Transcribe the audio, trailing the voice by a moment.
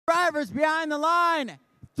Drivers behind the line.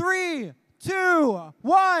 3, 2,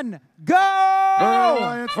 1, go! Red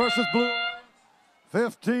Alliance versus Blue.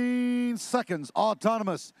 15 seconds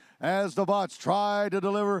autonomous as the bots try to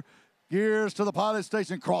deliver gears to the pilot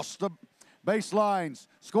station, cross the baselines,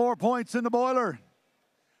 score points in the boiler.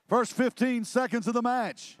 First 15 seconds of the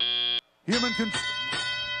match.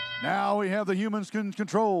 Now we have the humans can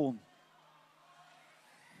control.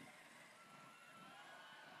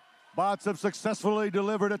 Bots have successfully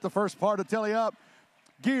delivered at the first part of telly-up.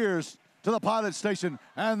 Gears to the pilot station,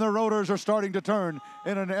 and the rotors are starting to turn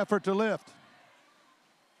in an effort to lift.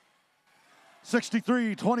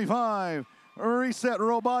 63-25, reset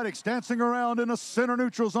robotics dancing around in the center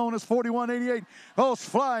neutral zone as 4188 goes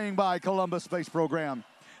flying by Columbus Space Program.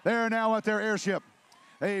 They're now at their airship.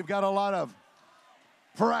 They've got a lot of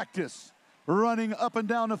practice running up and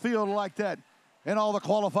down the field like that in all the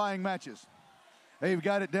qualifying matches. They've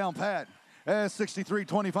got it down pat as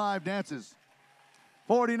 63-25 dances.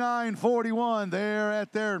 49-41, they're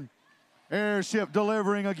at their airship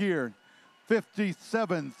delivering a gear.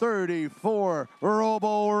 57-34,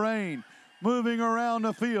 Robo Rain moving around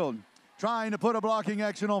the field, trying to put a blocking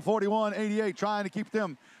action on 41-88, trying to keep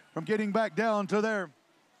them from getting back down to their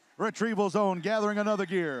retrieval zone, gathering another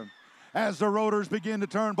gear. As the rotors begin to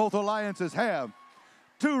turn, both alliances have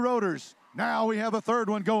 2 rotors. Now we have a third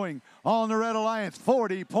one going on the Red Alliance,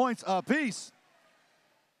 40 points apiece.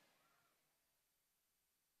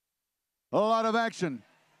 A lot of action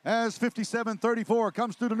as 57-34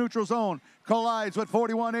 comes through the neutral zone, collides with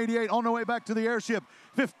 41-88 on the way back to the airship.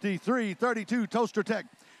 53-32 Toaster Tech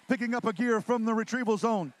picking up a gear from the retrieval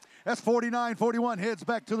zone. As 49-41 heads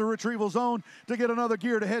back to the retrieval zone to get another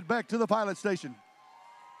gear to head back to the pilot station.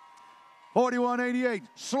 41-88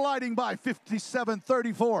 sliding by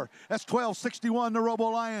 57-34 as 12-61 the Robo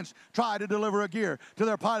Lions try to deliver a gear to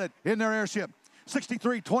their pilot in their airship.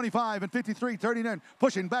 63-25 and 53-39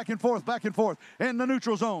 pushing back and forth in the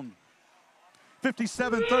neutral zone.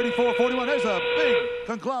 57-34-41. There's a big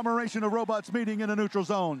conglomeration of robots meeting in the neutral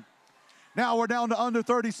zone. Now we're down to under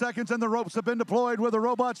 30 seconds and the ropes have been deployed where the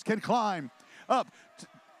robots can climb up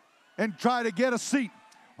and try to get a seat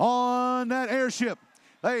on that airship.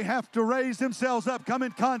 They have to raise themselves up, come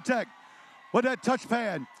in contact with that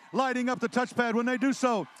touchpad, lighting up the touchpad. When they do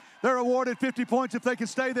so, they're awarded 50 points if they can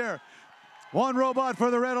stay there. 1 robot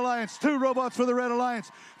for the Red Alliance, 2 robots for the Red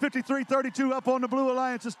Alliance. 53-32 up on the Blue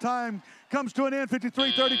Alliance's time comes to an end.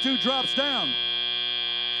 53-32 drops down.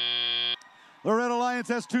 The Red Alliance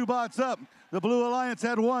has 2 bots up. The Blue Alliance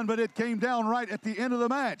had 1, but it came down right at the end of the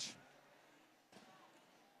match.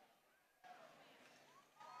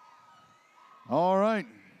 All right.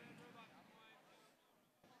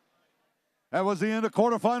 That was the end of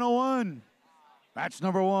quarterfinal 1. Match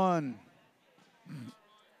number 1.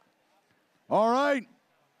 All right,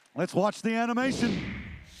 let's watch the animation.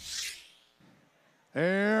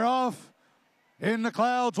 They're off in the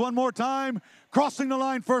clouds one more time. Crossing the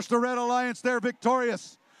line first, the Red Alliance, they're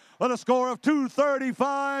victorious with a score of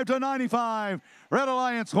 235-95. Red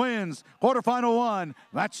Alliance wins quarterfinal 1,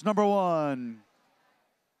 match number 1.